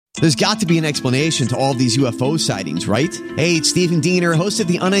There's got to be an explanation to all of these UFO sightings, right? Hey, it's Stephen Diener, host of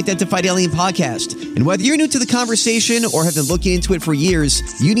the Unidentified Alien Podcast. And whether you're new to the conversation or have been looking into it for years,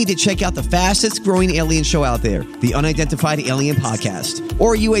 you need to check out the fastest growing alien show out there, the Unidentified Alien Podcast,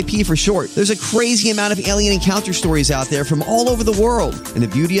 or UAP for short. There's a crazy amount of alien encounter stories out there from all over the world. And the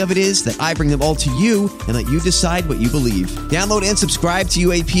beauty of it is that I bring them all to you and let you decide what you believe. Download and subscribe to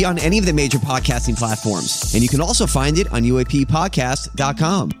UAP on any of the major podcasting platforms. And you can also find it on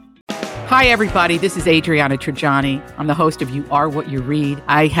UAPpodcast.com. Hi, everybody. This is Adriana Trajani. I'm the host of You Are What You Read.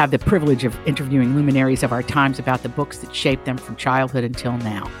 I have the privilege of interviewing luminaries of our times about the books that shaped them from childhood until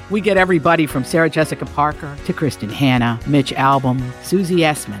now. We get everybody from Sarah Jessica Parker to Kristen Hanna, Mitch Albom, Susie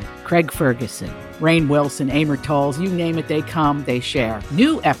Essman, Craig Ferguson, Rainn Wilson, Amor Tolls, you name it, they come, they share.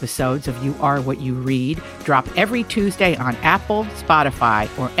 New episodes of You Are What You Read drop every Tuesday on Apple, Spotify,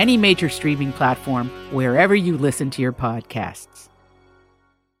 or any major streaming platform wherever you listen to your podcasts.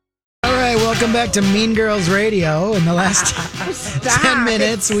 All right, welcome back to Mean Girls Radio. In the last 10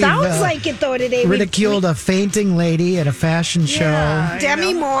 minutes, we've like it though today. ridiculed a fainting lady at a fashion show.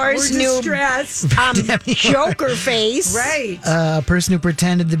 Demi Moore's new Joker face. Right. A person who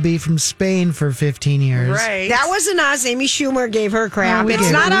pretended to be from Spain for 15 years. Right. That wasn't us. Amy Schumer gave her crap. No, It's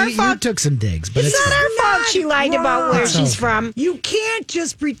not our fault. You took some digs, but It's not our fault she lied about where she's from. You can't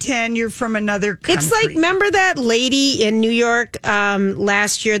just pretend you're from another country. It's like, remember that lady in New York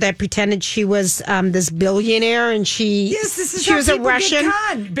last year that pretended she was this billionaire and she was a Russian?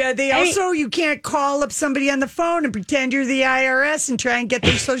 But you can't call up somebody on the phone and pretend you're the IRS and try and get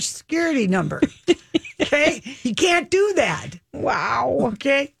their social security number. Okay? You can't do that. Wow.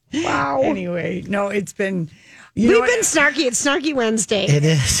 Okay? Wow. Anyway, no, it's been... We've been snarky. It's Snarky Wednesday. It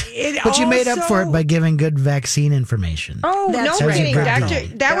is. But you made up for it by giving good vaccine information. Oh, That's no right. kidding.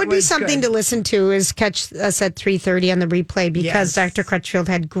 That That would be was something good. to listen to is catch us at 3:30 on the replay because Yes. Dr. Crutchfield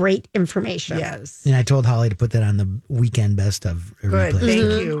had great information. Yes. And I told Holly to put that on the weekend best of Good. replay.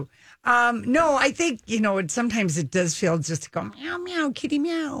 Thank you. No, I think, sometimes it does feel just to go, meow, meow, kitty,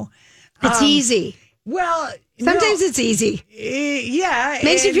 meow. It's easy. Well, Sometimes it's easy. Yeah.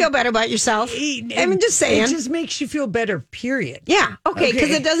 Makes you and- feel better about yourself. I'm just saying. It just makes you feel better, period. Yeah. Okay. Because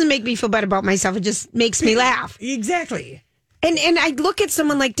it doesn't make me feel better about myself. It just makes me laugh. Exactly. And I look at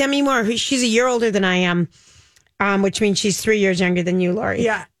someone like Demi Moore, she's a year older than I am, which means she's 3 years younger than you, Lori.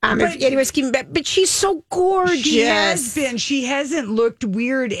 Yeah. But she's so gorgeous. She has been. She hasn't looked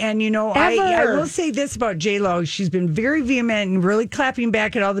weird. And, I will say this about J-Lo. She's been very vehement and really clapping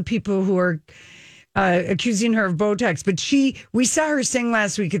back at all the people who are accusing her of Botox, but we saw her sing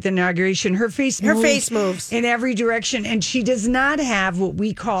last week at the inauguration. Her face moves in every direction, and she does not have what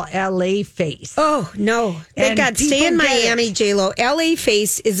we call LA face. Oh no! Thank God, stay in Miami, J-Lo. LA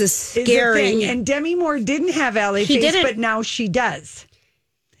face is a scary. And Demi Moore didn't have LA face, but now she does.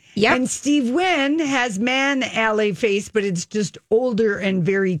 Yep. And Steve Wynn has man LA face, but it's just older and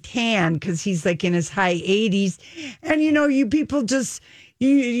very tan because he's like in his high 80s, and you people just.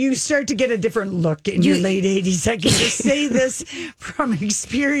 You start to get a different look in your late 80s. I can just say this from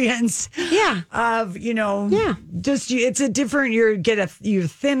experience. Yeah. Of, just it's a different, you're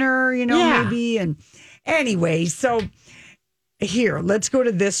thinner, maybe. And anyway, so here, let's go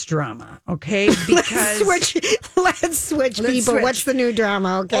to this drama, okay? Because let's switch people. What's the new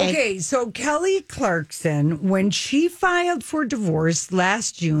drama, okay? Okay, so Kelly Clarkson, when she filed for divorce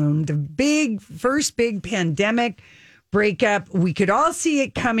last June, the first big pandemic breakup. We could all see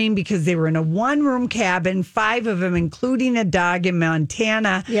it coming because they were in a one-room cabin, 5 of them, including a dog in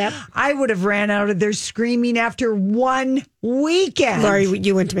Montana. Yep. I would have ran out of there screaming after 1 weekend. Lori,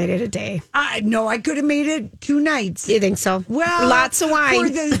 you wouldn't have made it a day. No, I could have made it 2 nights. You think so? Well, lots of wine. For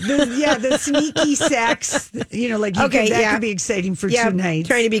the sneaky sex, that could be exciting for 2 nights.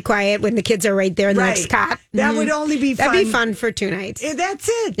 Trying to be quiet when the kids are right there in the next cot. That would only be fun. That'd be fun for 2 nights. That's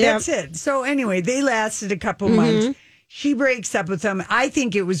it. That's it. So anyway, they lasted a couple months. She breaks up with him. I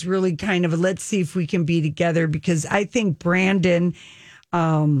think it was really kind of a let's see if we can be together because I think Brandon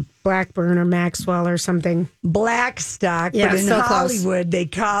Blackburn or Maxwell or something. Blackstock, yeah, but in so Hollywood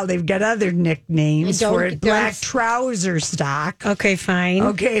they've got other nicknames for it. Black trouser stock. Okay, fine.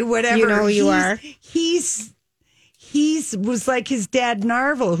 Okay, whatever. You know who you are. He's was like his dad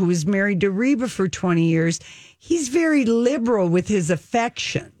Narvel, who was married to Reba for 20 years. He's very liberal with his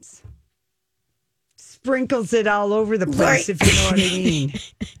affections. Sprinkles it all over the place, if you know what I mean.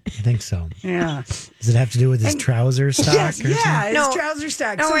 I think so. Yeah. Does it have to do with his trouser stock? Yes, or something? his trouser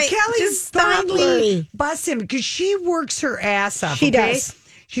stock. No, so wait, Kelly just stop, finally Lori. busts him because she works her ass off. She does.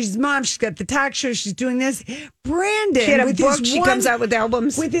 She's mom. She's got the talk show. She's doing this. Brandon, she had a with book. His she comes out with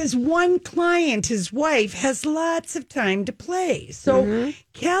albums. With his one client, his wife, has lots of time to play. So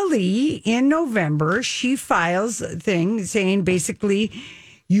Kelly, in November, she files a thing saying basically,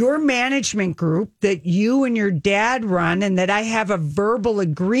 your management group that you and your dad run and that I have a verbal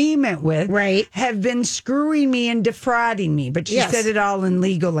agreement with have been screwing me and defrauding me. But she said it all in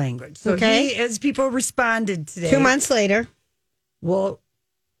legal language. So as people responded today. 2 months later. Well,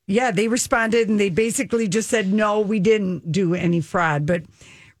 yeah, they responded and they basically just said, no, we didn't do any fraud. But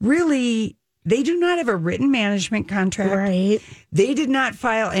really, they do not have a written management contract. Right. They did not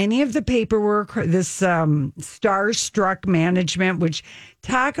file any of the paperwork, this Starstruck Management, which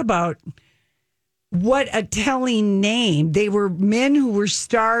talk about what a telling name. They were men who were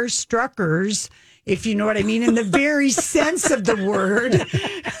starstruckers, if you know what I mean, in the very sense of the word.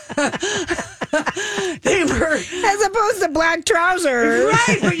 They were, as opposed to black trousers,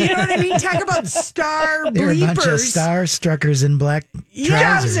 right? But you know what I mean. Talk about star bleepers. They're a bunch of starstruckers in black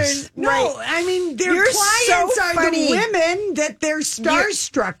trousers. No, I mean their clients are the women that they're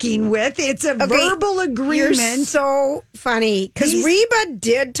starstrucking with. It's a verbal agreement. You're so funny because Reba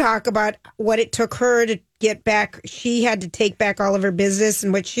did talk about what it took her to get back. She had to take back all of her business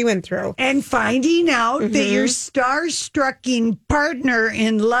and what she went through. And finding out that your starstrucking partner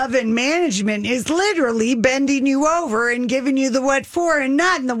in love and management is literally bending you over and giving you the what for and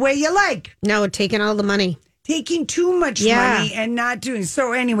not in the way you like. No, taking all the money. Taking too much money and not doing.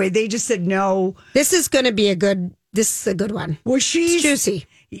 So anyway, they just said no. This is going to be a good one. Well, she's juicy.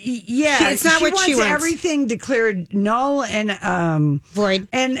 Yeah, it's not what she wants. Everything declared null and void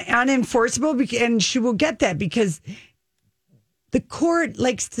and unenforceable, and she will get that because the court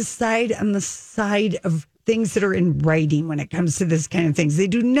likes to side on the side of things that are in writing when it comes to this kind of things. They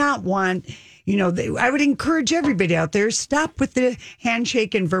do not want, I would encourage everybody out there, stop with the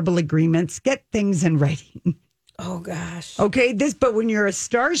handshake and verbal agreements, get things in writing. Oh gosh. Okay, but when you're a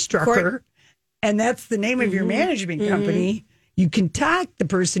starstrucker, and that's the name of your management company. You can talk the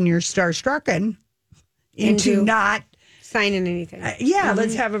person you're starstrucking into not signing anything.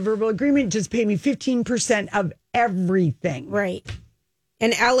 Let's have a verbal agreement. Just pay me 15% of everything. Right.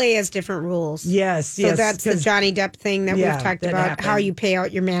 And LA has different rules. Yes. So that's the Johnny Depp thing that we've talked about, happened. How you pay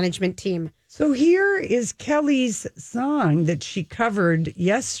out your management team. So here is Kelly's song that she covered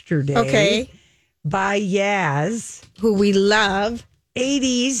yesterday. Okay. By Yaz. Who we love.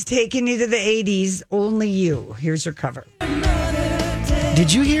 80s, taking you to the 80s, Only You. Here's her cover.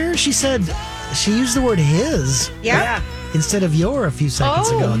 Did you hear? She said she used the word his. Yeah. Instead of your a few seconds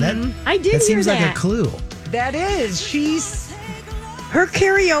ago. I did. That seems like a clue. That is. Her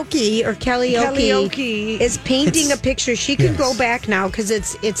karaoke or karaoke is painting a picture. She can go back now because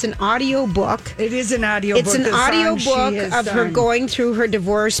it's an audio book. It is an audio book. It's an audio book of her going through her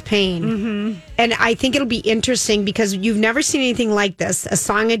divorce pain. Mm-hmm. And I think it'll be interesting because you've never seen anything like this. A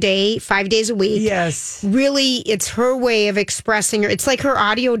song a day, 5 days a week. Yes. Really, it's her way of expressing her. It's like her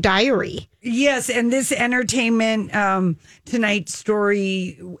audio diary. Yes, and this Entertainment Tonight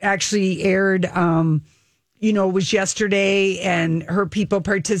story actually aired was yesterday, and her people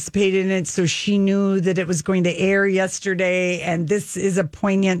participated in it, so she knew that it was going to air yesterday, and this is a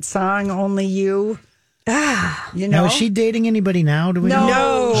poignant song, Only You. Now, is she dating anybody now? Do we know?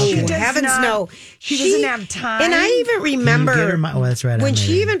 No. She does Heavens, not. no. She doesn't have time. And I even remember that's right, when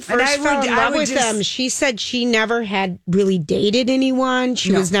she even first fell in love with them, she said she never had really dated anyone.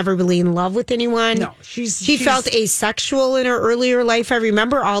 She was never really in love with anyone. No, she felt asexual in her earlier life. I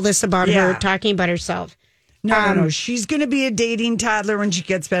remember all this about her talking about herself. No. She's going to be a dating toddler when she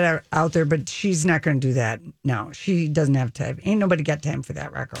gets better out there, but she's not going to do that. No, she doesn't have time. Ain't nobody got time for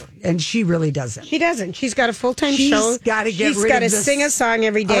that, Rocco. And she really doesn't. She doesn't. She's got a full-time show. She's got to sing a song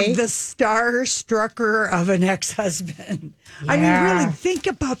every day. Of the starstrucker of an ex-husband. Yeah. I mean, really, think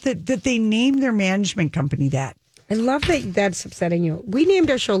about that they named their management company that. I love that that's upsetting you. We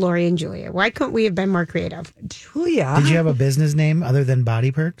named our show Lori and Julia. Why couldn't we have been more creative? Julia. Did you have a business name other than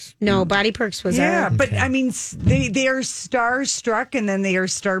Body Perks? No, Body Perks was our... but I mean, they are starstruck and then they are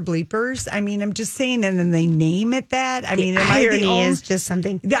star bleepers. I mean, I'm just saying, and then they name it that. I mean, irony is just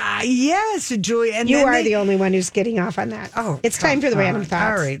something. Yes, Julia. And you are the only one who's getting off on that. Oh, it's time for the random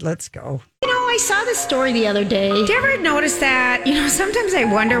thoughts. All right, let's go. I saw this story the other day. Did you ever notice that? Sometimes I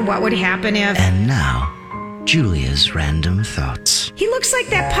wonder what would happen if... And now... Julia's random thoughts. He looks like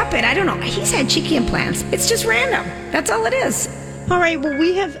that puppet. I don't know. He's had cheeky implants. It's just random. That's all it is. All right. Well,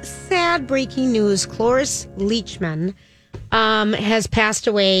 we have sad breaking news. Cloris Leachman has passed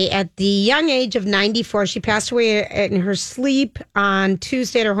away at the young age of 94. She passed away in her sleep on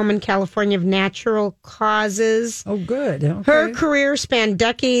Tuesday at her home in California of natural causes. Oh, good. Okay. Her career spanned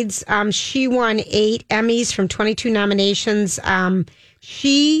decades. She won 8 Emmys from 22 nominations.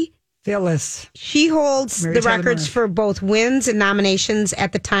 Phyllis. She holds Mary the Tyler records Moore. for both wins and nominations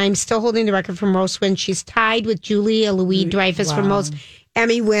at the time, still holding the record for most wins. She's tied with Julia Louis-Dreyfus for most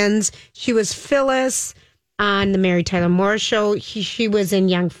Emmy wins. She was Phyllis on the Mary Tyler Moore Show. She was in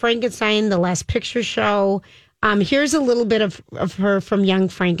Young Frankenstein, the Last Picture Show. Here's a little bit of her from Young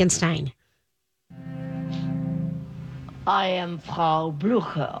Frankenstein. I am Frau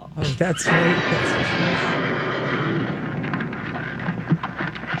Blücher. Oh, that's right.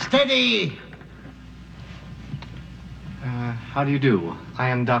 Steady! How do you do? I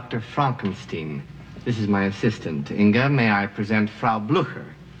am Dr. Frankenstein. This is my assistant, Inga. May I present Frau Blücher?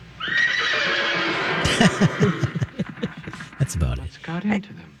 That's about it. It's got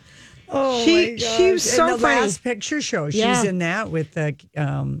into them. Oh, She was so in the funny. Last Picture Show. She's Yeah. in that with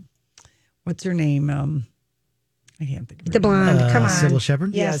what's her name? I can't think of her The blonde. Come on. Sybil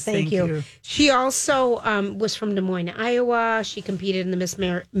Shepherd? Yes, thank you. She also was from Des Moines, Iowa. She competed in the Miss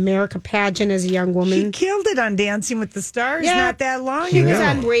America pageant as a young She woman. killed it on Dancing with the Stars Yeah. not that long She ago. was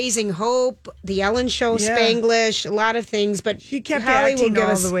on Raising Hope, The Ellen Show, Yeah. Spanglish, a lot of things. But She kept Holly will acting give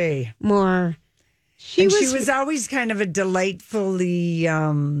all us the way. more. She She was was always kind of a delightfully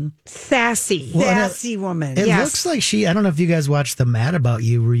sassy. Well, and sassy woman. It Yes. looks like I don't know if you guys watched the Mad About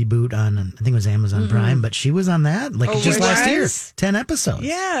You reboot on, I think it was Amazon Prime, but she was on that like Oh, just she last year. was? 10 episodes.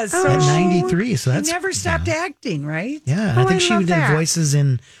 Yeah, so At 93, so that's. she never stopped acting, right? Yeah, and Oh, I think I she love did that. voices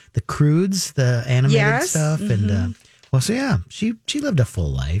in The Croods, the animated Yes. stuff. And, well, so yeah, she lived a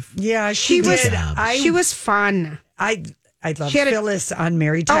full life. Yeah, She she was- did. She was fun. I loved She had a- Phyllis on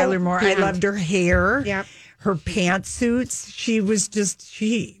Mary Tyler Moore. I yeah. loved her hair. Yep. Her pantsuits. She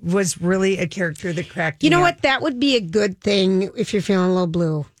was really a character that cracked You me know up. what? That would be a good thing if you're feeling a little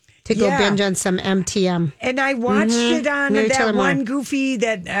blue to go Yeah. binge on some MTM. And I watched it on Mary Tyler that Moore. one goofy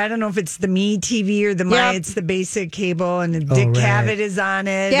that I don't know if it's the Me TV or the Yep. it's the basic cable, and Dick right. Cavett is on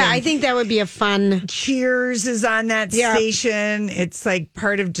it. Yeah, and I think that would be a fun. Cheers is on that Yep. station. It's like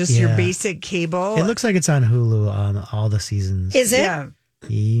part of just your Yeah. basic cable. It looks like it's on Hulu on all the seasons. Is it? yeah.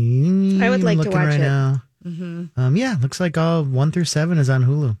 I would like to Looking watch right it. now. Yeah, looks like all 1 through 7 is on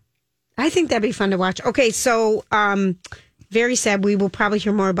Hulu. I think that'd be fun to watch. Okay, so very sad. We will probably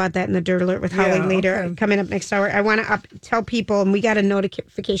hear more about that in the Dirt Alert with Holly Yeah, later, okay. coming up next hour. I want to tell people, and we got a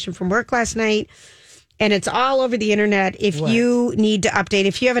notification from work last night, and it's all over the internet. If you need to update,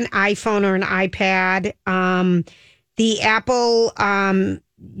 if you have an iPhone or an iPad, the Apple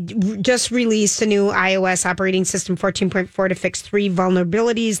just released a new iOS operating system 14.4 to fix 3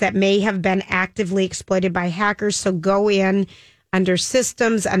 vulnerabilities that may have been actively exploited by hackers. So go in under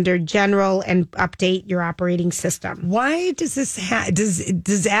systems, under general, and update your operating system. Why does this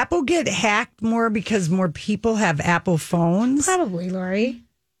does Apple get hacked more because more people have Apple phones? Probably, Lori.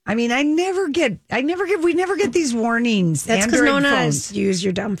 I mean, we never get these warnings. That's because Android no one phones. has use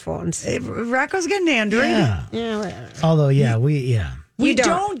your dumb phones. Rocco's got an Android. Yeah. Yeah, whatever. Although, We You don't.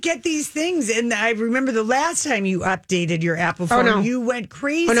 don't get these things. And I remember the last time you updated your Apple phone, no. you went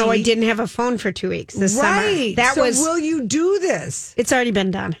crazy. Oh no, I didn't have a phone for 2 weeks this summer. Right. That so was. will you do this? It's already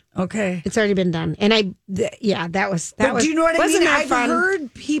been done. Okay. It's already been done, and that was. But do you know what I wasn't mean? that I've fun?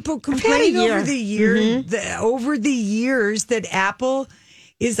 heard people had a complain year. over the years that Apple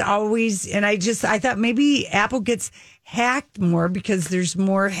is always, and I thought maybe Apple gets hacked more because there's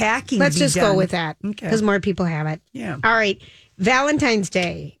more hacking. Let's to be just done. go with that Okay. because more people have it. Yeah. All right. Valentine's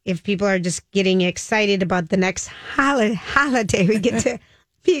Day. If people are just getting excited about the next holiday, we get to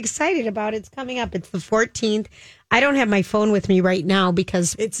be excited about. It's coming up. It's the 14th. I don't have my phone with me right now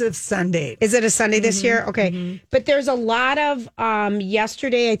because It's a Sunday. is it a Sunday this year? Okay. But there's a lot of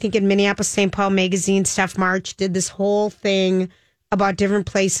yesterday, I think in Minneapolis, St. Paul Magazine, Steph March did this whole thing about different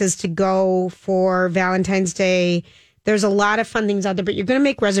places to go for Valentine's Day. There's a lot of fun things out there, but you're going to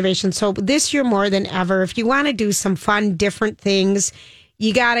make reservations. So this year more than ever, if you want to do some fun, different things,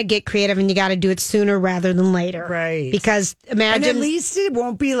 you got to get creative and you got to do it sooner rather than later. Right. Because And imagine. at least it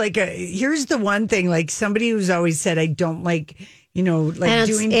won't be like here's the one thing, like somebody who's always said, I don't like, like and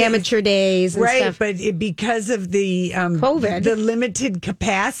it's doing amateur days and right. stuff. But because of the COVID. the limited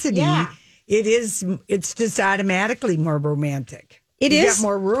capacity, Yeah. it's just automatically more romantic. It You is. got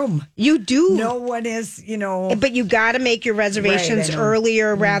more room. You do. No one is, But you got to make your reservations Right, I know.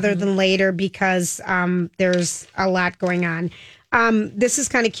 earlier rather than later because there's a lot going on. This is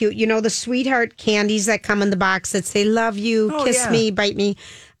kind of cute. You know, the sweetheart candies that come in the box that say, love you, Oh, kiss yeah. me, bite me.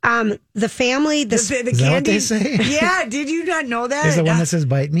 The family, the Is that what candy. they say? Yeah, did you not know that? Is the one that says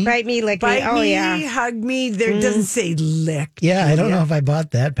bite me? bite me, lick Bite me. Oh, me, yeah. hug me. There doesn't say lick. Yeah, I don't know if I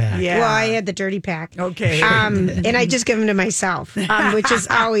bought that pack. Yeah. Well, I had the dirty pack. Okay. And I just give them to myself, which is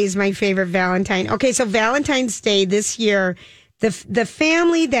always my favorite Valentine. Okay, so Valentine's Day this year, the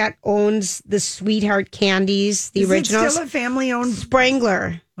family that owns the Sweetheart Candies, the Is originals, it still a family-owned?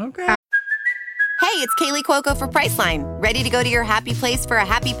 Sprangler. Okay. Hey, it's Kaylee Cuoco for Priceline. Ready to go to your happy place for a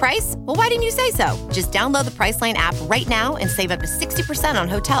happy price? Well, why didn't you say so? Just download the Priceline app right now and save up to 60% on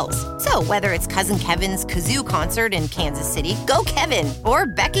hotels. So whether it's Cousin Kevin's Kazoo Concert in Kansas City, go Kevin, or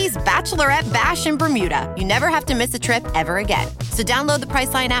Becky's Bachelorette Bash in Bermuda, you never have to miss a trip ever again. So download the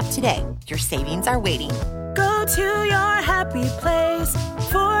Priceline app today. Your savings are waiting. Go to your happy place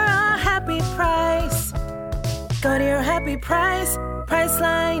for a happy price. Go to your happy price,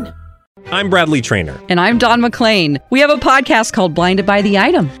 Priceline. I'm Bradley Trainer. And I'm Don McClain. We have a podcast called Blinded by the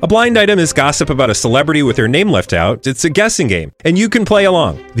Item. A blind item is gossip about a celebrity with their name left out. It's a guessing game, and you can play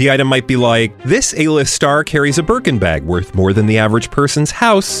along. The item might be like, this A-list star carries a Birkin bag worth more than the average person's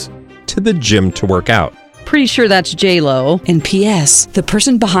house to the gym to work out. Pretty sure that's J-Lo. And P.S. the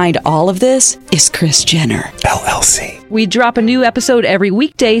person behind all of this is Kris Jenner, LLC. We drop a new episode every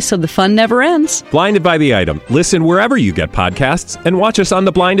weekday so the fun never ends. Blinded by the Item. Listen wherever you get podcasts and watch us on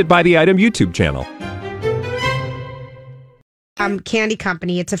the Blinded by the Item YouTube channel. Candy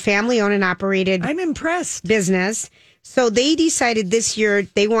company. It's a family-owned and operated I'm impressed. business. So they decided this year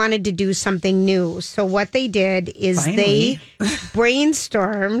they wanted to do something new. So what they did is they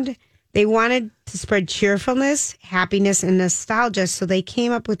brainstormed. They wanted to spread cheerfulness, happiness, and nostalgia. So they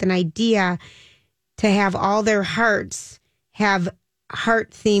came up with an idea to have all their hearts have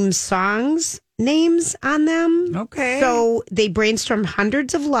heart-themed songs names on them. Okay. So they brainstormed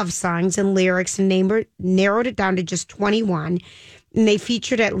hundreds of love songs and lyrics and narrowed it down to just 21. And they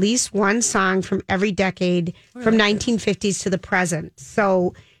featured at least one song from every decade from 1950s to the present.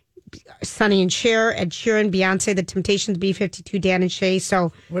 So Sonny and Cher, Ed Sheeran, Beyonce, The Temptations, B-52, Dan and Shay.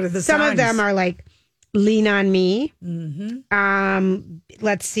 So what are the some songs? of them are like Lean on Me. Mm-hmm.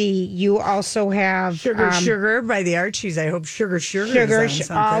 Let's see. You also have Sugar by the Archies. I hope Sugar is on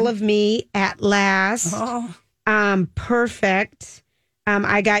something. All of Me, At Last. Perfect.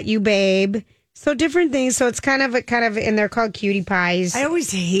 I Got You, Babe. So different things. So it's kind of, and they're called cutie pies. I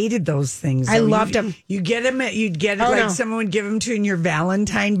always hated those things. I loved them. You'd get them someone would give them to you in your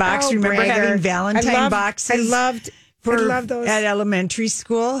Valentine box. Oh, Remember bragger. having Valentine boxes? I loved those at elementary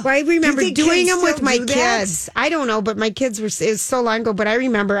school. Well, I remember doing them with my kids. kids. I don't know, but my kids it was so long ago. But I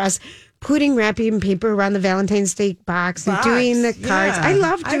remember us putting wrapping paper around the Valentine's Day box and doing the cards. Yeah. I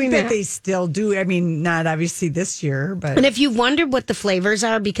love doing that. I bet they still do. I mean, not obviously this year, but and if you wondered what the flavors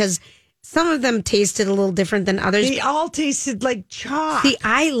are, because some of them tasted a little different than others. They all tasted like chalk. See,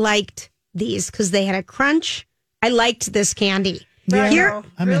 I liked these because they had a crunch. I liked this candy. Yeah, Here,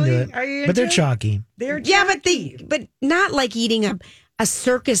 I'm into it. Are you but they're into it? chalky. They're chalky. but not like eating a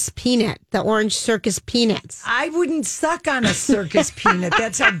circus peanut, the orange circus peanuts. I wouldn't suck on a circus peanut.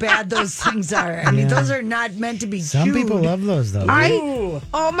 That's how bad those things are. I mean, those are not meant to be Some chewed. people love those, though.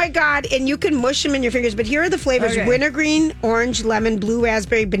 Oh my God. And you can mush them in your fingers. But here are the flavors: wintergreen, orange, lemon, blue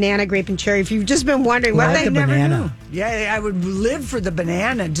raspberry, banana, grape, and cherry. If you've just been wondering, what like they a never banana. knew. Yeah, I would live for the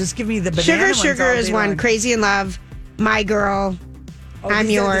banana. Just give me the banana. Sugar ones all is day one. long. Crazy in Love, My Girl, I'm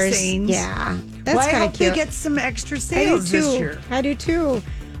these are the Yours. sayings? Yeah. That's Well, I kind hope of cute. they get some extra I do sales too. this year. I do too.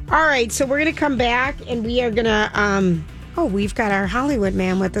 All right, so we're gonna come back and we are gonna we've got our Hollywood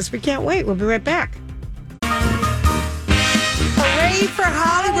man with us. We can't wait. We'll be right back. Hooray for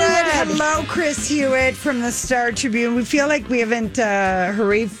Hollywood! Hello, Chris Hewitt from the Star Tribune. We feel like we haven't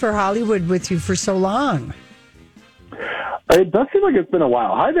hooray for Hollywood with you for so long. It does seem like it's been a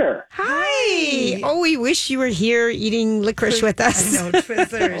while. Hi there. Hi. Oh, we wish you were here eating licorice with us. I know,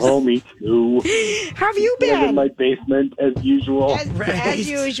 Twizzlers. Oh, me too. How have you Live in been? my basement as usual. As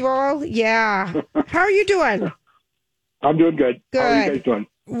usual. Yeah. How are you doing? I'm doing good. Good. How are you guys doing?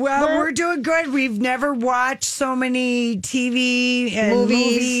 Well, we're doing good. We've never watched so many TV and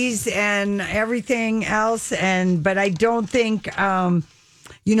movies and everything else, but I don't think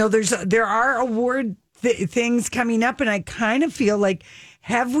there are award things coming up, and I kind of feel like,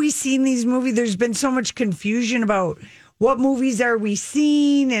 have we seen these movies? There's been so much confusion about what movies are we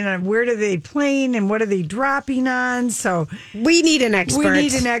seeing and where do they playing and what are they dropping on. So we need an expert. We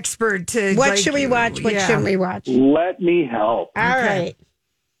need an expert to. What should we watch? What shouldn't we watch? Let me help. All right.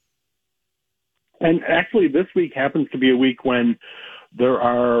 And actually, this week happens to be a week when there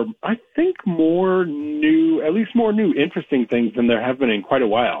are, I think, at least more new interesting things than there have been in quite a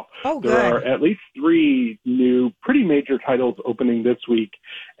while. Oh, good. There are at least 3 new pretty major titles opening this week.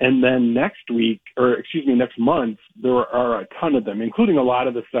 And then next month, there are a ton of them, including a lot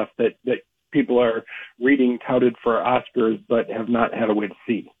of the stuff that people are reading touted for Oscars but have not had a way to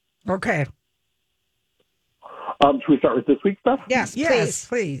see. Okay. Should we start with this week's stuff? Yes,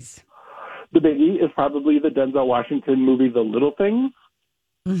 please. The biggie is probably the Denzel Washington movie, The Little Things.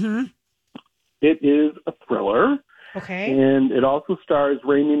 Mm-hmm. It is a thriller. Okay. And it also stars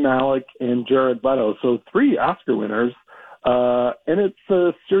Rami Malek and Jared Leto, so 3 Oscar winners. And it's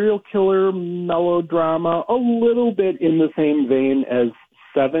a serial killer melodrama, a little bit in the same vein as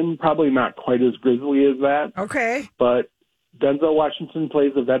Seven, probably not quite as grisly as that. Okay. But Denzel Washington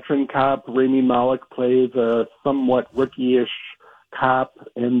plays a veteran cop. Rami Malek plays a somewhat rookie-ish cop,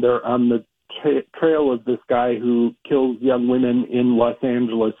 and they're on the trail of this guy who kills young women in Los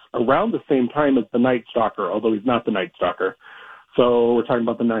Angeles around the same time as the Night Stalker, although he's not the Night Stalker. So we're talking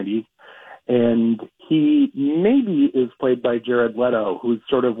about the 90s. And he maybe is played by Jared Leto, who's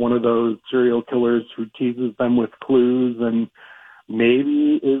sort of one of those serial killers who teases them with clues and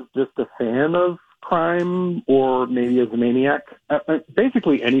maybe is just a fan of crime or maybe is a maniac.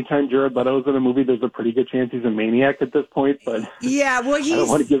 Basically, anytime Jared Leto is in a movie, there's a pretty good chance he's a maniac at this point. But yeah, well, I don't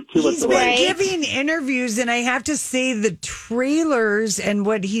want to give too much away. He's been giving interviews, and I have to say the trailers and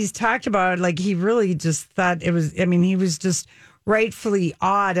what he's talked about, like he really just thought it was, I mean, he was just rightfully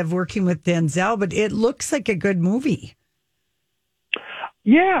awed of working with Denzel, but it looks like a good movie.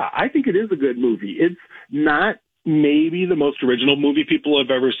 Yeah, I think it is a good movie. It's not maybe the most original movie people have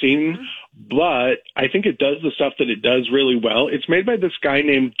ever seen, but I think it does the stuff that it does really well. It's made by this guy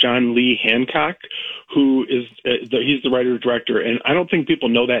named John Lee Hancock, who is he's the writer-director, and I don't think people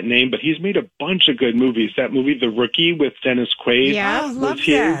know that name, but he's made a bunch of good movies. That movie, The Rookie, with Dennis Quaid, I love was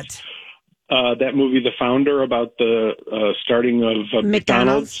his. That movie, The Founder, about the starting of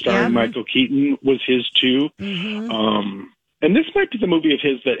McDonald's, starring Michael Keaton, was his too. Mm-hmm. And this might be the movie of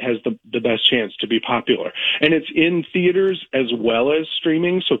his that has the best chance to be popular. And it's in theaters as well as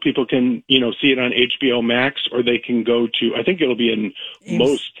streaming, so people can, see it on HBO Max, or they can go to, I think it'll be in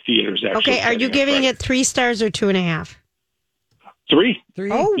most theaters, actually. Okay, are you giving it 3 stars or 2.5? 3.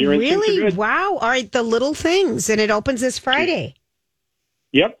 Oh, really? Wow. All right, The Little Things, and it opens this Friday.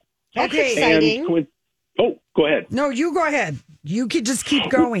 Yep. That's exciting. Go ahead. No, you go ahead. You could just keep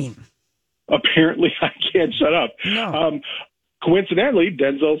going. Apparently, I can't shut up. No. Coincidentally,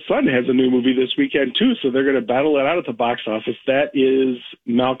 Denzel's son has a new movie this weekend, too, so they're going to battle it out at the box office. That is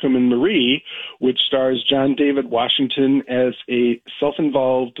Malcolm and Marie, which stars John David Washington as a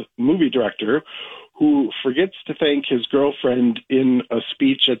self-involved movie director who forgets to thank his girlfriend in a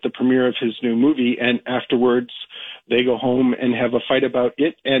speech at the premiere of his new movie, and afterwards they go home and have a fight about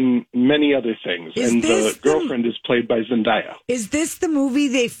it and many other things. And the girlfriend is played by Zendaya. Is this the movie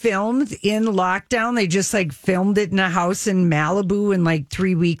they filmed in lockdown? They just filmed it in a house in Malibu in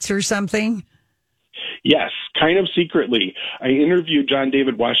 3 weeks or something? Yes, kind of secretly. I interviewed John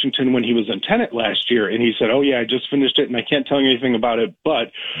David Washington when he was in Tenet last year, and he said, "Oh yeah, I just finished it and I can't tell you anything about it,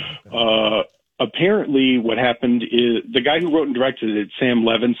 but apparently what happened is the guy who wrote and directed it, Sam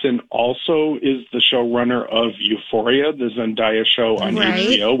Levinson, also is the showrunner of Euphoria, the Zendaya show on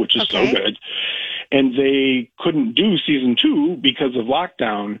HBO, which is so good. And they couldn't do season 2 because of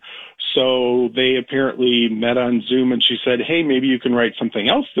lockdown. So they apparently met on Zoom, and she said, hey, maybe you can write something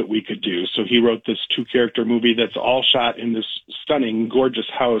else that we could do. So he wrote this 2-character movie that's all shot in this stunning, gorgeous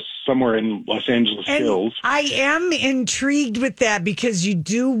house somewhere in Los Angeles Hills. I am intrigued with that because you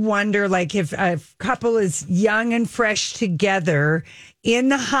do wonder, if a couple is young and fresh together in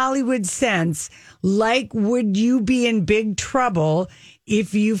the Hollywood sense, would you be in big trouble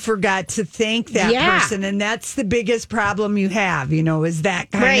if you forgot to thank that person? And that's the biggest problem you have, is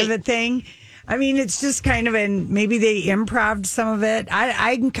that kind of a thing. I mean, it's just kind of, and maybe they improv'd some of it.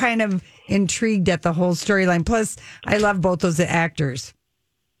 I'm kind of intrigued at the whole storyline. Plus, I love both those actors.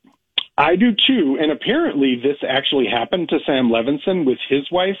 I do too. And apparently this actually happened to Sam Levinson with his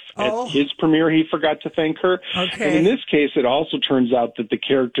wife. At his premiere, he forgot to thank her. Okay. And in this case, it also turns out that the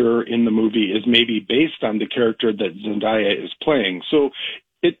character in the movie is maybe based on the character that Zendaya is playing. So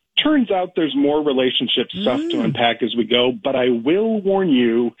it turns out there's more relationship stuff to unpack as we go. But I will warn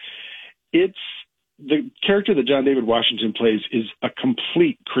you, the character that John David Washington plays is a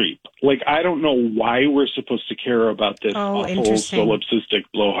complete creep. I don't know why we're supposed to care about this awful solipsistic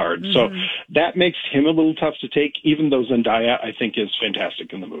blowhard. So that makes him a little tough to take, even though Zendaya, I think, is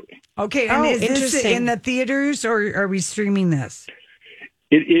fantastic in the movie. Okay, and is this in the theaters, or are we streaming this?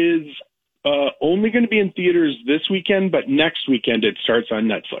 It is only going to be in theaters this weekend, but next weekend it starts on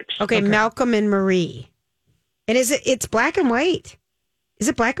Netflix. Okay. Malcolm and Marie. And it's black and white? Is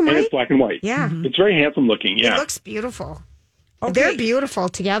it black and white? And it's black and white. Yeah. It's very handsome looking, yeah. It looks beautiful. Okay. They're beautiful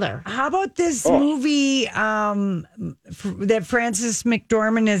together. How about this movie that Frances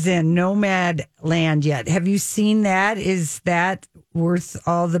McDormand is in, Nomad Land yet? Have you seen that? Is that worth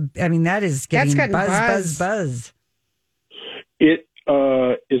all the... I mean, that is getting buzz. It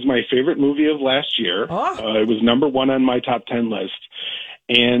is my favorite movie of last year. It was number 1 on my top 10 list.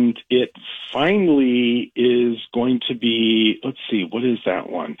 And it finally is going to be, let's see, what is that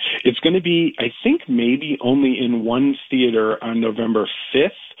one? It's going to be, I think, maybe only in one theater on November 5th.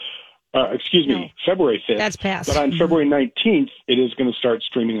 February 5th. That's past. But on February 19th, it is going to start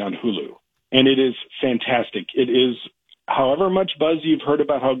streaming on Hulu. And it is fantastic. It is, however much buzz you've heard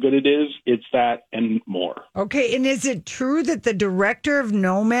about how good it is, it's that and more. Okay, and is it true that the director of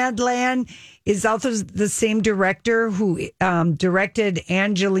Nomadland is also the same director who directed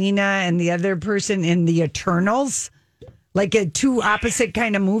Angelina and the other person in The Eternals? Like two opposite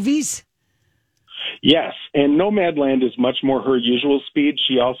kind of movies? Yes, and Nomadland is much more her usual speed.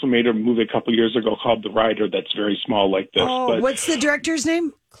 She also made a movie a couple years ago called The Rider that's very small like this. Oh, what's the director's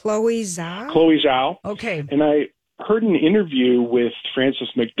name? Chloe Zhao? Chloe Zhao. Okay. And I heard an interview with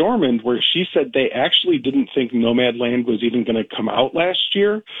Frances McDormand where she said they actually didn't think Nomadland was even going to come out last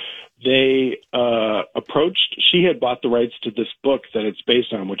year. They she had bought the rights to this book that it's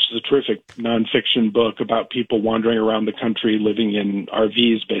based on, which is a terrific nonfiction book about people wandering around the country living in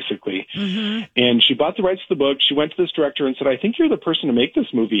RVs, basically. Mm-hmm. And she bought the rights to the book. She went to this director and said, I think you're the person to make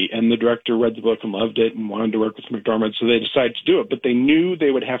this movie. And the director read the book and loved it and wanted to work with McDormand, so they decided to do it. But they knew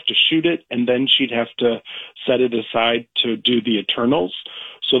they would have to shoot it, and then she'd have to set it aside to do The Eternals.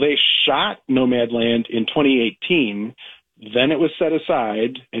 So they shot Nomadland in 2018. Then it was set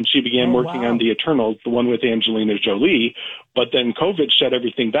aside, and she began working on The Eternals, the one with Angelina Jolie. But then COVID shut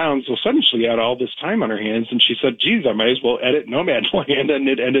everything down, so suddenly she had all this time on her hands, and she said, geez, I might as well edit Nomadland, and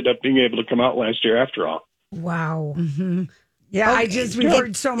it ended up being able to come out last year after all. Wow. Mm-hmm. Yeah, we've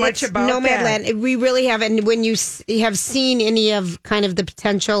heard so much about Nomadland. that. We really haven't. When you have seen any of kind of the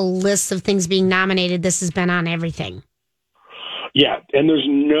potential lists of things being nominated, this has been on everything. Yeah, and there's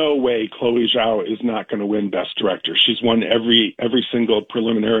no way Chloe Zhao is not going to win Best Director. She's won every single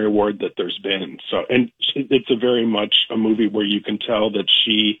preliminary award that there's been. So, and it's a very much a movie where you can tell that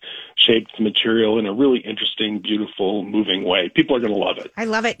she shaped the material in a really interesting, beautiful, moving way. People are going to love it. I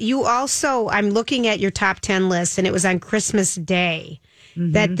love it. You also, I'm looking at your top 10 list, and it was on Christmas Day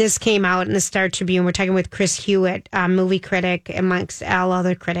that this came out in the Star Tribune. We're talking with Chris Hewitt, movie critic, amongst all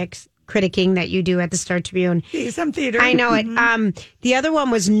other criticking that you do at the Star Tribune. Some theater. I know it. The other one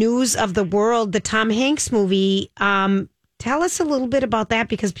was News of the World, the Tom Hanks movie. Tell us a little bit about that,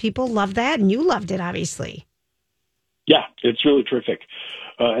 because people love that, and you loved it, obviously. Yeah, it's really terrific.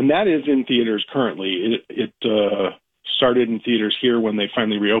 And that is in theaters currently. It started in theaters here when they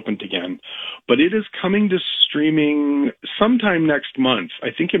finally reopened again. But it is coming to streaming sometime next month.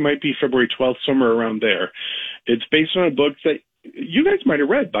 I think it might be February 12th, somewhere around there. It's based on a book that you guys might have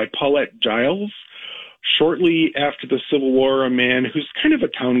read by Paulette Giles. Shortly after the Civil War, a man who's kind of a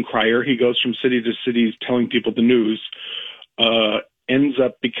town crier, he goes from city to city telling people the news, ends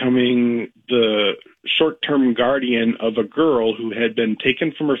up becoming the short-term guardian of a girl who had been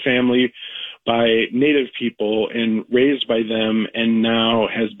taken from her family by Native people and raised by them, and now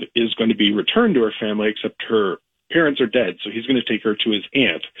is going to be returned to her family, except her parents are dead, so he's going to take her to his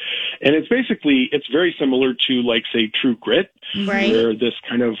aunt. And it's very similar to, like, say, True Grit, right, where this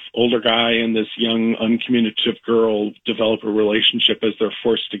kind of older guy and this young, uncommunicative girl develop a relationship as they're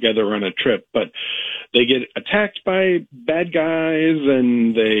forced together on a trip. But they get attacked by bad guys,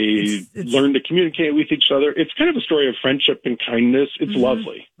 and they learn to communicate with each other. It's kind of a story of friendship and kindness. It's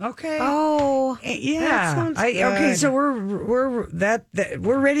lovely. Okay. Oh, yeah. That sounds good. Okay, so we're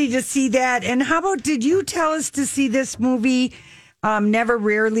ready to see that. And how about, did you tell us to see this movie, Never,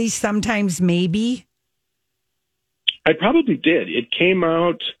 Rarely, Sometimes, Maybe? I probably did. It came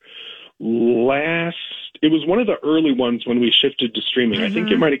out it was one of the early ones when we shifted to streaming. I think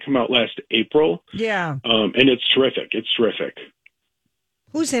it might have come out last April. Yeah. And it's terrific. It's terrific.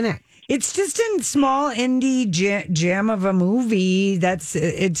 Who's in it? It's just a small indie gem of a movie.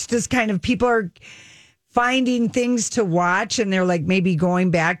 It's just kind of, people are finding things to watch, and they're like maybe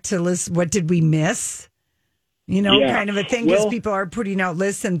going back to list, what did we miss? Kind of a thing, because people are putting out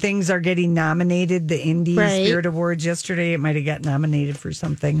lists and things are getting nominated. The Indie Spirit Awards yesterday, it might have got nominated for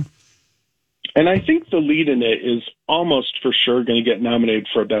something. And I think the lead in it is almost for sure going to get nominated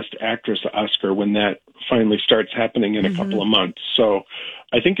for a Best Actress Oscar when that finally starts happening in a couple of months. So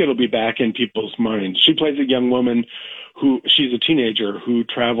I think it'll be back in people's minds. She plays a young woman she's a teenager who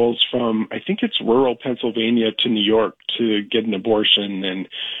travels from, I think it's rural Pennsylvania to New York to get an abortion. And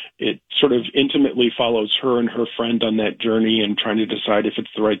it sort of intimately follows her and her friend on that journey and trying to decide if it's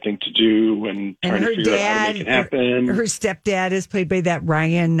the right thing to do and trying to figure out how to make it happen. Her stepdad is played by that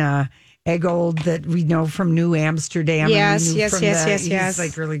Ryan Eggold that we know from New Amsterdam. Yes. He's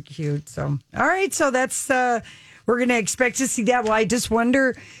like really cute. So, all right. So that's, we're going to expect to see that. Well, I just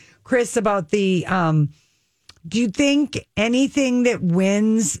wonder, Chris, about the, do you think anything that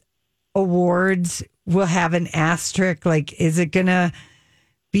wins awards will have an asterisk? Like, is it going to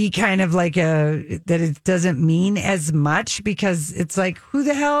be kind of like that it doesn't mean as much? Because it's like, who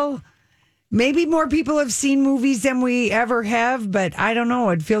the hell? Maybe more people have seen movies than we ever have, but I don't know.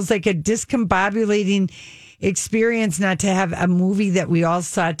 It feels like a discombobulating experience not to have a movie that we all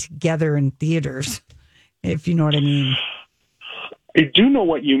saw together in theaters, if you know what I mean. I do know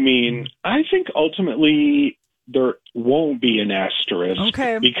what you mean. I think ultimately there won't be an asterisk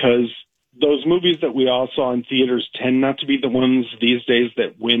because those movies that we all saw in theaters tend not to be the ones these days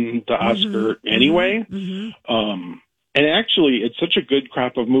that win the Oscar anyway. And actually, it's such a good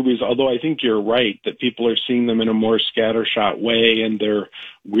crop of movies, although I think you're right that people are seeing them in a more scattershot way, and they're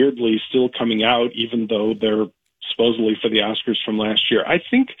weirdly still coming out, even though they're supposedly for the Oscars from last year. I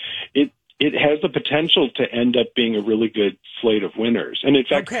think it has the potential to end up being a really good slate of winners. And in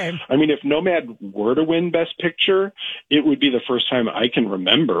fact, I mean, if Nomad were to win Best Picture, it would be the first time I can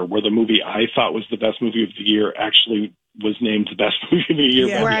remember where the movie I thought was the best movie of the year actually was named the best movie of the year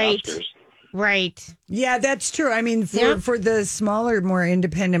by the Oscars. Right. Yeah, that's true. I mean, for the smaller, more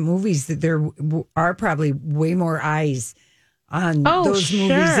independent movies, that there are probably way more eyes on those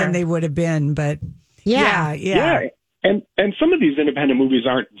movies than they would have been. But yeah. And some of these independent movies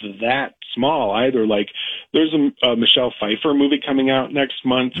aren't that small either. Like there's a Michelle Pfeiffer movie coming out next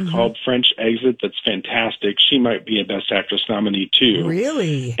month called French Exit that's fantastic. She might be a Best Actress nominee too.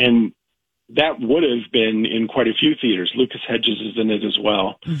 Really? And that would have been in quite a few theaters. Lucas Hedges is in it as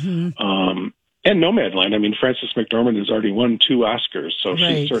well. And Nomadland. I mean, Frances McDormand has already won 2 Oscars, so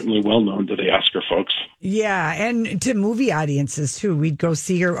she's certainly well known to the Oscar folks. Yeah, and to movie audiences, too. We'd go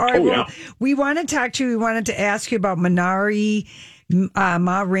see her. All right, we want to talk to you. We wanted to ask you about Minari,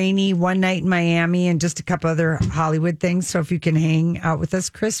 Ma Rainey, One Night in Miami, and just a couple other Hollywood things. So if you can hang out with us,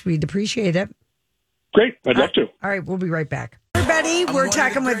 Chris, we'd appreciate it. Great. I'd love to. All right, we'll be right back. Everybody, we're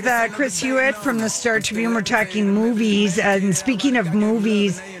talking with Chris Hewitt from the Star Tribune. We're talking movies. And speaking of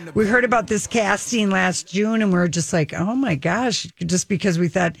movies, we heard about this casting last June, and we were just like, oh my gosh, just because we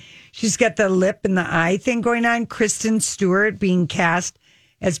thought she's got the lip and the eye thing going on. Kristen Stewart being cast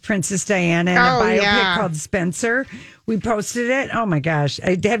as Princess Diana in a biopic called Spencer. We posted it. Oh my gosh.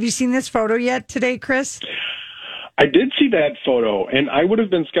 Have you seen this photo yet today, Chris? I did see that photo, and I would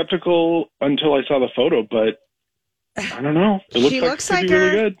have been skeptical until I saw the photo, but I don't know. It looks like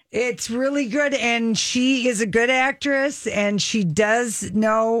really good. It's really good, and she is a good actress, and she does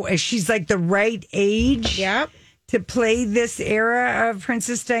know she's like the right age to play this era of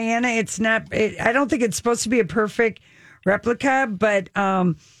Princess Diana. It's not. I don't think it's supposed to be a perfect replica, but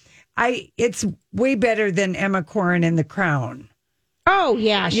it's way better than Emma Corrin in The Crown. Oh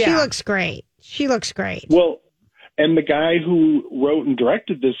yeah, she looks great. She looks great. Well. And the guy who wrote and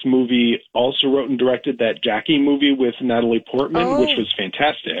directed this movie also wrote and directed that Jackie movie with Natalie Portman, which was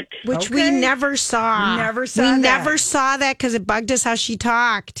fantastic. Which we never saw. Never saw that because it bugged us how she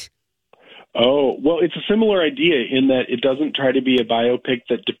talked. Oh, well, it's a similar idea in that it doesn't try to be a biopic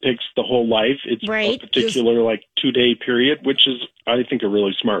that depicts the whole life. It's a particular 2-day period, which is, I think, a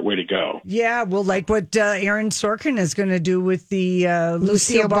really smart way to go. Yeah, well, like what Aaron Sorkin is going to do with the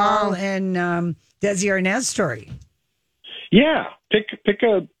Lucille Ball and Desi Arnaz story. Yeah, pick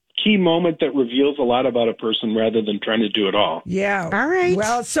a key moment that reveals a lot about a person rather than trying to do it all. Yeah. All right.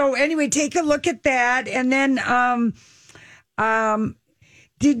 Well, so anyway, take a look at that. And then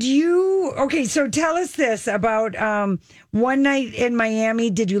so tell us this about One Night in Miami.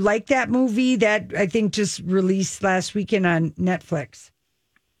 Did you like that movie that I think just released last weekend on Netflix?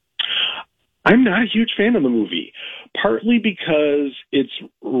 I'm not a huge fan of the movie, partly because it's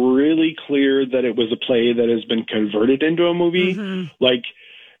really clear that it was a play that has been converted into a movie. Like,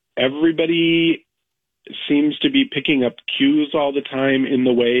 everybody seems to be picking up cues all the time in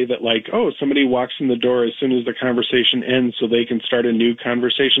the way that, somebody walks in the door as soon as the conversation ends so they can start a new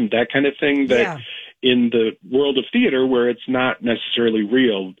conversation, that kind of thing that in the world of theater where it's not necessarily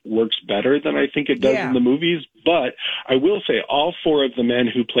real works better than I think it does in the movies. But I will say all four of the men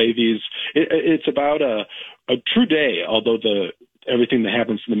who play these, it's about a true day, although everything that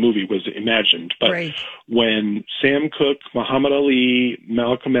happens in the movie was imagined. But when Sam Cooke, Muhammad Ali,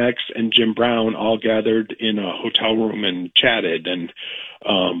 Malcolm X, and Jim Brown all gathered in a hotel room and chatted, and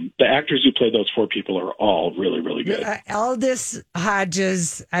the actors who play those four people are all really, really good. Aldous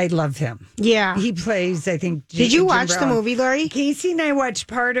Hodges, I love him. Yeah. He plays, I think, Did you Jim watch Brown. the movie, Lori? Casey and I watched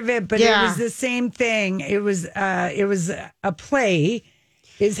part of it, but it was the same thing. It was a play.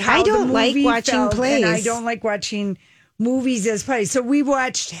 Is how I don't the like movie watching felt, plays. and I don't like watching movies as plays. So we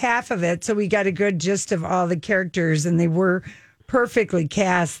watched half of it, so we got a good gist of all the characters, and they were perfectly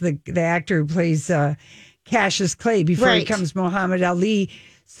cast. The actor who plays Cassius Clay before he becomes Muhammad Ali.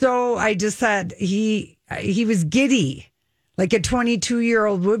 So I just thought he was giddy, like a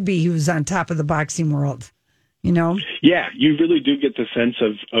 22-year-old would be. He was on top of the boxing world, you know? Yeah, you really do get the sense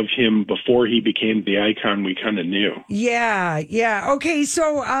of him before he became the icon we kind of knew. Yeah. Okay,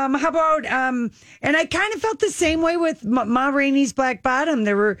 so how about, and I kind of felt the same way with Ma Rainey's Black Bottom.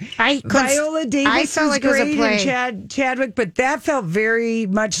 There were Viola Davis I felt was like it was a great play. and Chadwick, but that felt very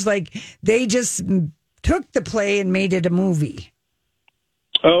much like they just took the play and made it a movie.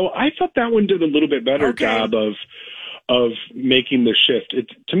 Oh, I thought that one did a little bit better job of making the shift.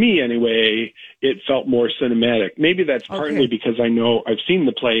 To me, anyway, it felt more cinematic. Maybe that's partly because I know I've seen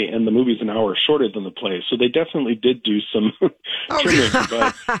the play and the movie's an hour shorter than the play, so they definitely did do some trimming.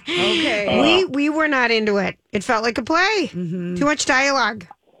 But, we were not into it. It felt like a play. Too much dialogue.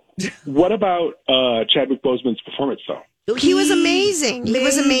 What about Chadwick Boseman's performance, though? He was amazing. He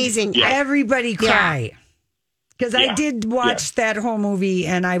was amazing. Yeah. Everybody cry. Because I did watch that whole movie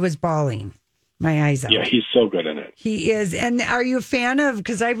and I was bawling my eyes out. Yeah, he's so good in it. He is. And are you a fan of,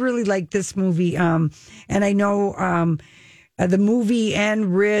 because I really like this movie, and I know the movie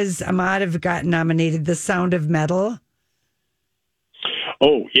and Riz Ahmed have gotten nominated, The Sound of Metal.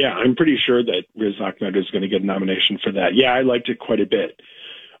 Oh, yeah, I'm pretty sure that Riz Ahmed is going to get a nomination for that. Yeah, I liked it quite a bit.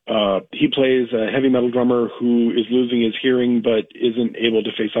 He plays a heavy metal drummer who is losing his hearing but isn't able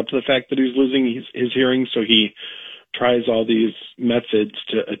to face up to the fact that he's losing his hearing, so he tries all these methods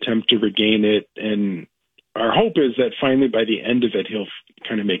to attempt to regain it, and our hope is that finally by the end of it he'll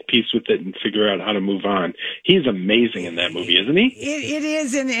kind of make peace with it and figure out how to move on. He's amazing in that movie, isn't he? It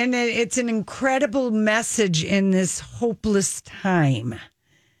is, and it's an incredible message in this hopeless time.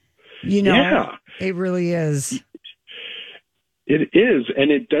 You know, it really is. It is,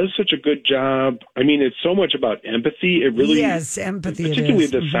 and it does such a good job. I mean, it's so much about empathy. It really, empathy. Particularly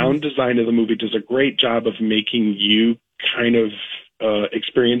the sound design of the movie does a great job of making you kind of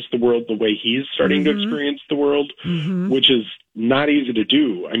experience the world the way he's starting to experience the world, which is not easy to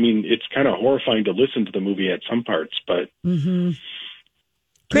do. I mean, it's kind of horrifying to listen to the movie at some parts, but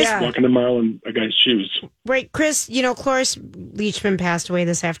Chris, walking a mile in a guy's shoes. Right, Chris, you know, Cloris Leachman passed away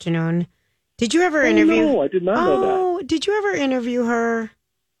this afternoon. Did you ever interview? No, I did not know that. Oh, did you ever interview her?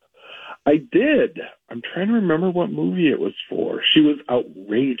 I did. I'm trying to remember what movie it was for. She was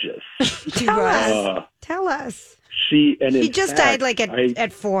outrageous. Tell us. She just died like at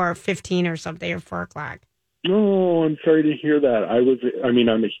 4:15 or something, or 4 o'clock. No, I'm sorry to hear that. I'm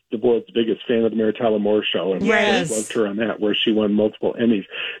the world's biggest fan of the Mary Tyler Moore Show, and I loved her on that, where she won multiple Emmys.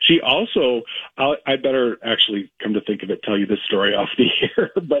 She also, I better actually come to think of it, tell you this story off the air.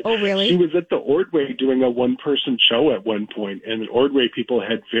 But really? She was at the Ordway doing a one-person show at one point, and the Ordway people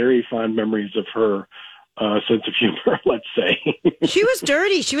had very fond memories of her sense of humor, let's say. She was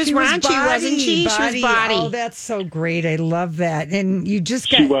dirty. She was raunchy, wasn't she? She was body. Oh, that's so great. I love that. And you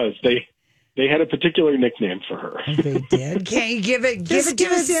just got... She was. They had a particular nickname for her. They did. Can't you give it to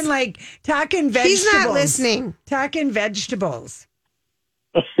us in like talking vegetables? He's not listening. Talking vegetables.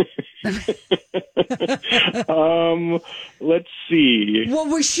 Let's see. Well,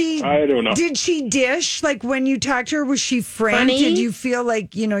 was she? I don't know. Did she dish? Like when you talked to her, was she frank? Funny? Did you feel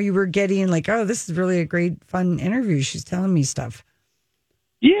like you were getting like, oh, this is really a great fun interview? She's telling me stuff.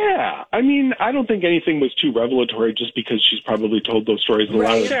 Yeah, I mean, I don't think anything was too revelatory just because she's probably told those stories a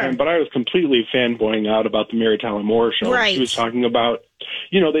lot of the time, but I was completely fanboying out about the Mary Tyler Moore Show. Right. She was talking about,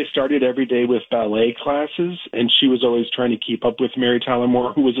 they started every day with ballet classes, and she was always trying to keep up with Mary Tyler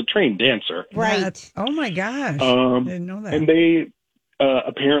Moore, who was a trained dancer. Right. Oh, my gosh. I didn't know that. And they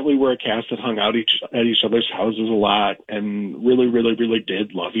apparently were a cast that hung out at each other's houses a lot and really, really, really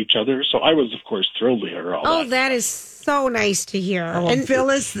did love each other. So I was, of course, thrilled to hear all that. Oh, that is so nice to hear. Oh, and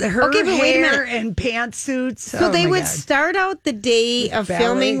Phyllis, her hair and pantsuits. So they would start out the day of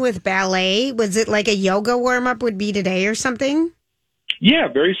filming with ballet. Was it like a yoga warm-up would be today or something? Yeah,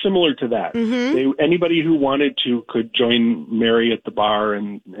 very similar to that. Anybody who wanted to could join Mary at the bar,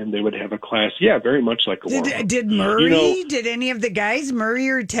 and they would have a class. Yeah, very much like a warm-up. Did Murray? Did any of the guys, Murray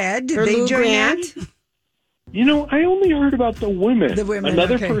or Ted, did they join in? I only heard about the women.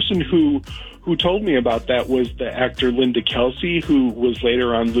 Another okay. person who told me about that was the actor Linda Kelsey, who was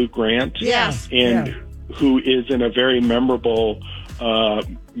later on Lou Grant. Yes. And who is in a very memorable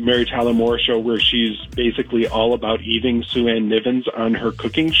Mary Tyler Moore show where she's basically all about eating Sue Ann Nivens on her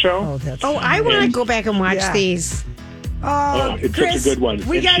cooking show. I want to go back and watch these. Oh, it's Chris, such a good one.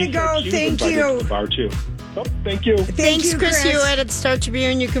 We got to go. Thank you. To the bar too. Oh, thank you. Thanks, Chris Hewitt at Star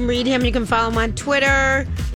Tribune. You can read him. You can follow him on Twitter.